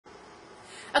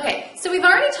Okay, so we've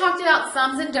already talked about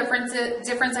sums and difference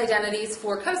identities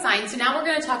for cosine, so now we're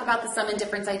going to talk about the sum and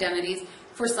difference identities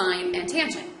for sine and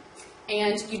tangent.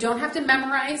 And you don't have to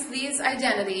memorize these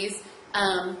identities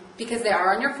because they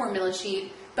are on your formula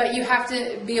sheet, but you have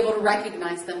to be able to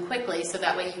recognize them quickly so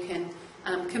that way you can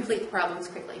complete the problems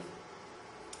quickly.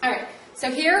 All right,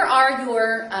 so here are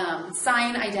your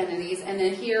sine identities, and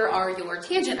then here are your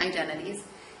tangent identities.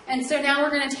 And so now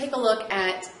we're going to take a look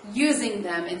at using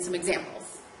them in some examples.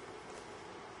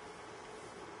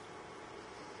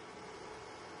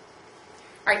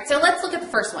 All right, so let's look at the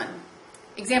first one.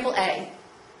 Example A.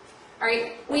 All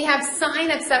right, we have sine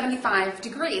of 75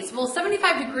 degrees. Well,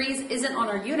 75 degrees isn't on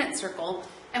our unit circle,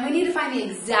 and we need to find the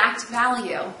exact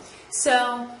value.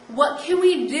 So what can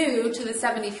we do to the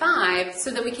 75 so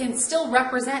that we can still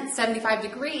represent 75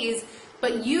 degrees,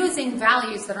 but using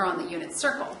values that are on the unit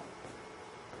circle?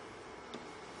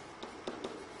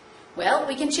 Well,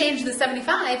 we can change the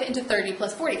 75 into 30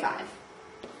 plus 45.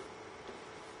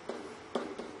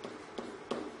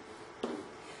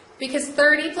 Because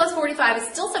 30 plus 45 is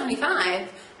still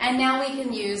 75, and now we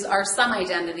can use our sum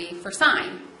identity for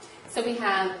sine. So we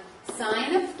have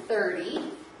sine of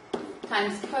 30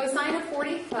 times cosine of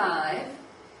 45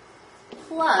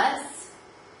 plus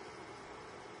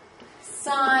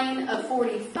sine of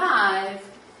 45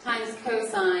 times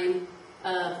cosine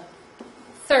of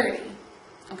 30.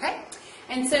 Okay?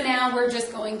 And so now we're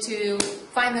just going to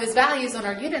find those values on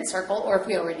our unit circle, or if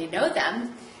we already know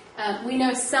them. We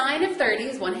know sine of 30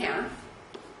 is 1/2.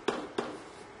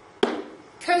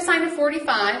 Cosine of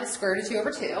 45 is square root of 2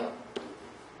 over 2.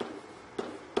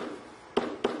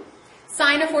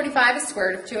 Sine of 45 is square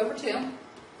root of 2 over 2.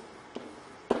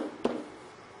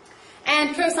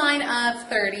 And cosine of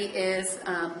 30 is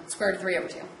square root of 3 over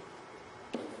 2.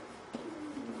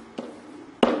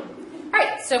 All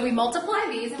right, so we multiply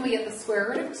these and we get the square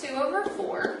root of 2 over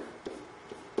 4.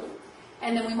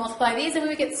 And then we multiply these and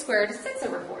we get the square root of 6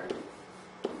 over 4.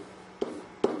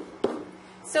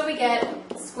 So we get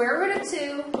square root of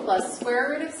 2 plus square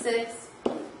root of 6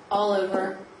 all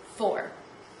over 4.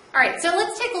 All right, so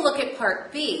let's take a look at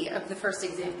part B of the first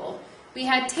example. We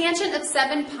had tangent of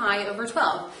 7 pi over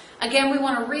 12. Again, we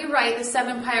want to rewrite the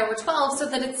 7 pi over 12 so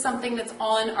that it's something that's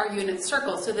on our unit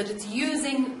circle, so that it's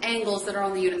using angles that are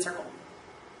on the unit circle.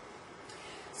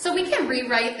 So we can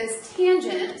rewrite this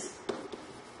tangent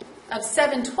of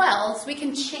 7/12, we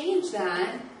can change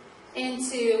that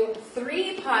into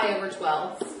 3 pi over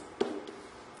 12.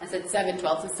 I said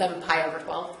 7/12, so 7 pi over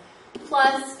 12,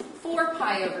 plus 4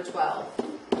 pi over 12.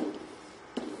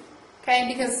 Okay,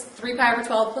 because 3 pi over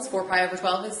 12 plus 4 pi over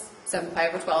 12 is 7 pi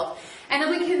over 12. And then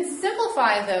we can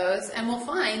simplify those, and we'll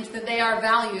find that they are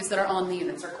values that are on the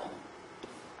unit circle.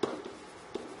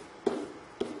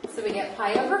 So we get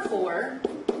pi over 4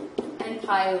 and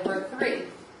pi over 3.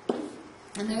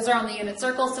 And those are on the unit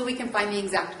circle, so we can find the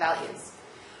exact values.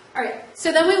 All right,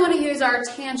 so then we want to use our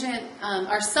tangent,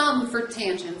 our sum for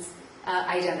tangents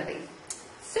identity.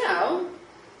 So,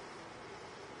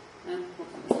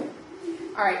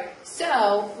 all right,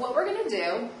 so what we're going to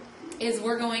do is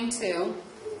we're going to,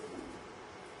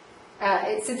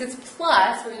 since it's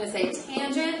plus, we're going to say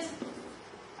tangent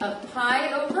of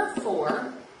pi over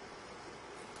 4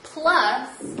 plus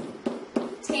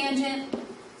tangent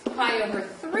pi over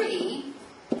 3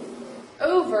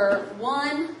 over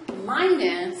 1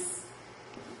 minus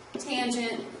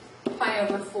tangent pi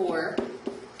over 4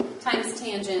 times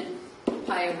tangent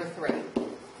pi over 3.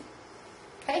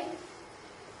 Okay?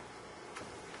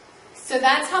 So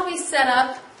that's how we set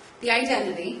up the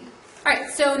identity. All right,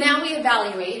 so now we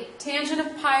evaluate. Tangent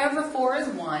of pi over 4 is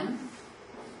 1.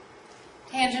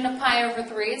 Tangent of pi over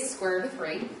 3 is square root of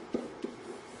 3.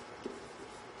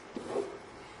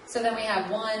 So then we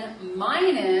have 1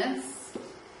 minus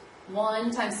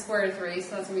 1 times square root of 3,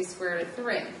 so that's going to be square root of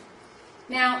 3.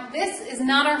 Now, this is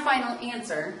not our final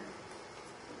answer.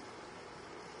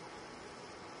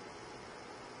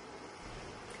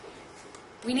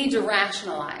 We need to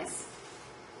rationalize.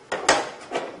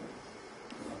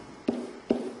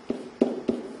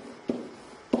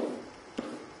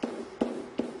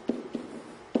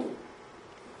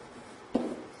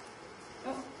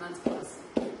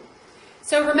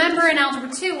 So remember in Algebra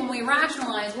 2, when we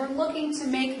rationalize, we're looking to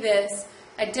make this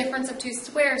a difference of two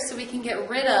squares so we can get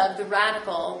rid of the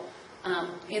radical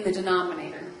in the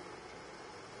denominator.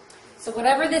 So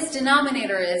whatever this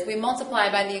denominator is, we multiply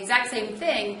by the exact same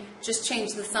thing, just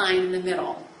change the sign in the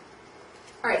middle.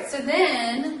 All right, so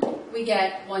then we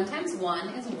get 1 times 1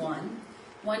 is 1.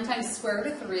 1 times square root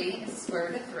of 3 is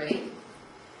square root of 3.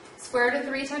 Square root of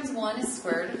 3 times 1 is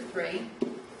square root of 3.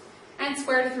 And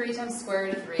square root of 3 times square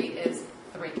root of 3 is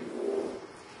 3.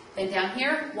 Then down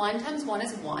here, 1 times 1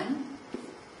 is 1.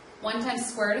 1 times the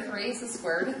square root of 3 is the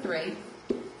square root of 3.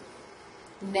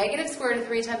 Negative square root of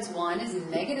 3 times 1 is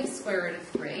negative square root of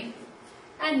 3.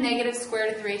 And negative square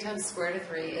root of 3 times square root of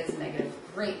 3 is negative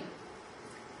 3.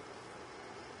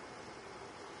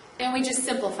 And we just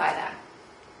simplify that.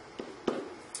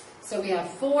 So we have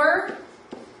 4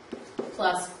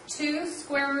 plus 2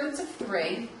 square roots of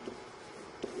 3.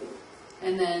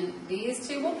 And then these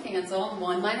two will cancel.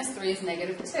 1 minus 3 is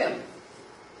negative 2.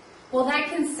 Well, that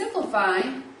can simplify.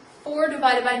 4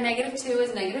 divided by negative 2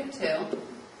 is negative 2.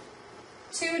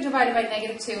 2 divided by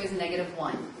negative 2 is negative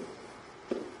 1.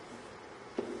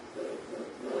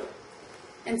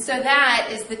 And so that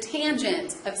is the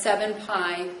tangent of 7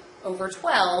 pi over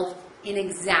 12 in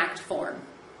exact form.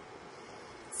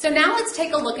 So now let's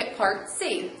take a look at part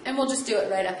C, and we'll just do it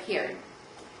right up here.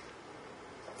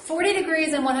 40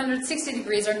 degrees and 160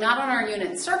 degrees are not on our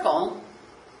unit circle,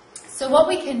 so what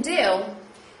we can do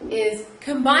is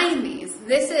combine these.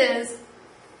 This is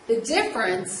the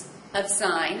difference of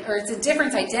sine, or it's a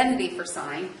difference identity for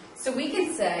sine, so we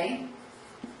can say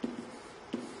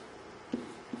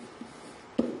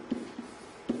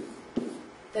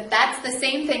that that's the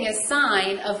same thing as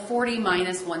sine of 40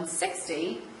 minus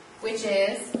 160, which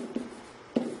is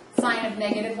sine of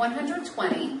negative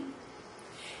 120.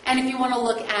 And if you want to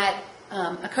look at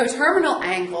a coterminal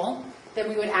angle, then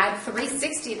we would add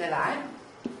 360 to that.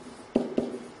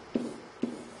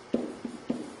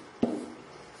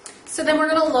 So then we're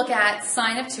going to look at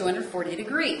sine of 240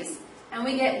 degrees. And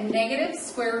we get negative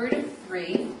square root of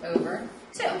 3 over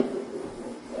 2.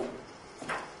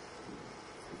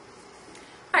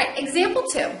 All right, example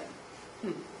 2.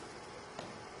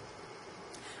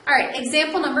 All right,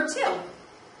 example number 2.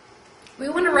 We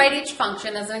want to write each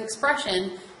function as an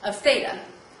expression of theta.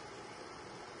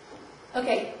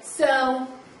 Okay, so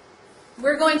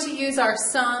we're going to use our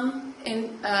sum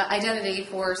in identity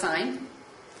for sine.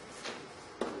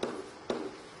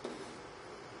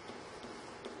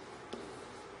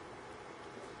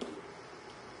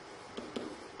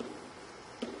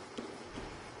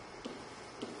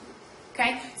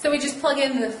 Okay, so we just plug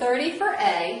in the 30 for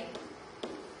A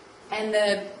and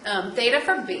the theta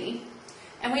for B.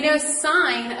 And we know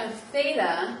sine of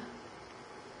theta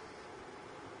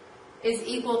is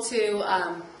equal to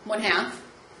 1/2.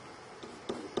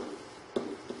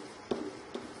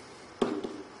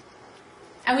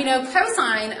 And we know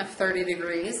cosine of 30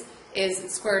 degrees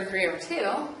is square root of 3 over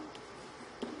 2.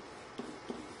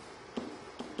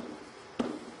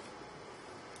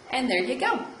 And there you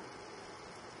go.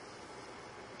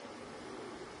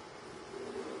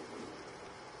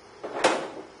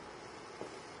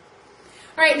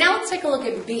 All right, now let's take a look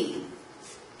at B.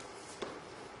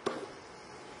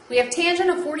 We have tangent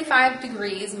of 45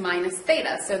 degrees minus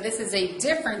theta, so this is a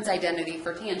difference identity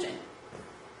for tangent.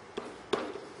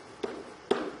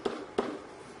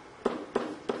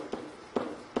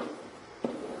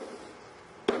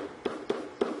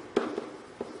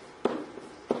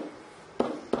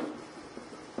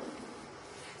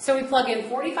 So we plug in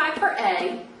 45 for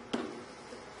A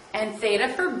and theta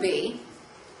for B.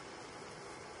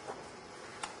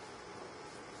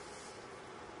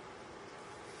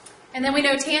 And then we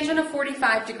know tangent of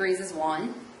 45 degrees is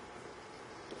 1.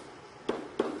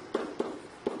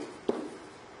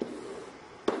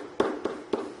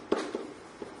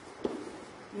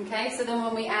 Okay, so then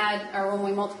when we add, or when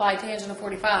we multiply tangent of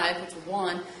 45, which is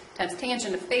 1, times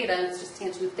tangent of theta, it's just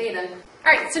tangent of theta.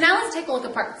 All right, so now let's take a look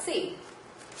at part C.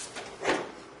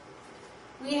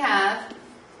 We have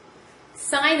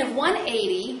sine of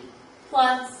 180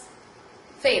 plus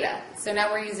theta. So now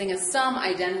we're using a sum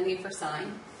identity for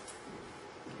sine.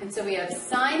 And so we have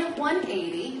sine of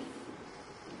 180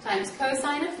 times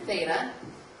cosine of theta.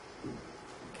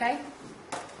 Okay?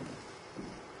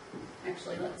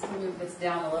 Actually, let's move this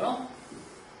down a little.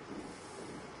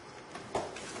 All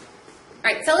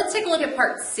right, so let's take a look at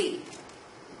part C.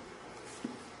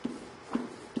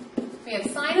 We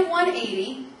have sine of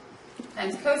 180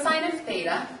 times cosine of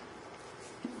theta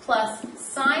plus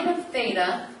sine of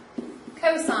theta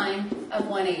cosine of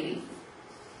 180.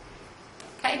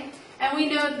 Okay? And we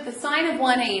know that the sine of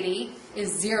 180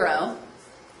 is 0.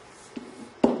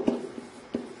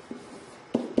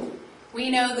 We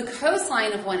know the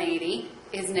cosine of 180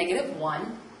 is negative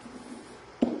 1.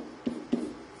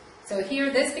 So here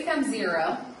this becomes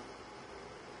 0.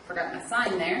 Forgot my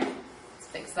sign there. Let's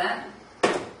fix that.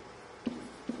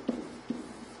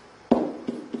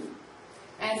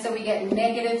 And so we get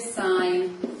negative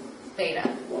sine theta.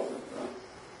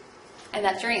 And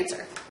that's your answer.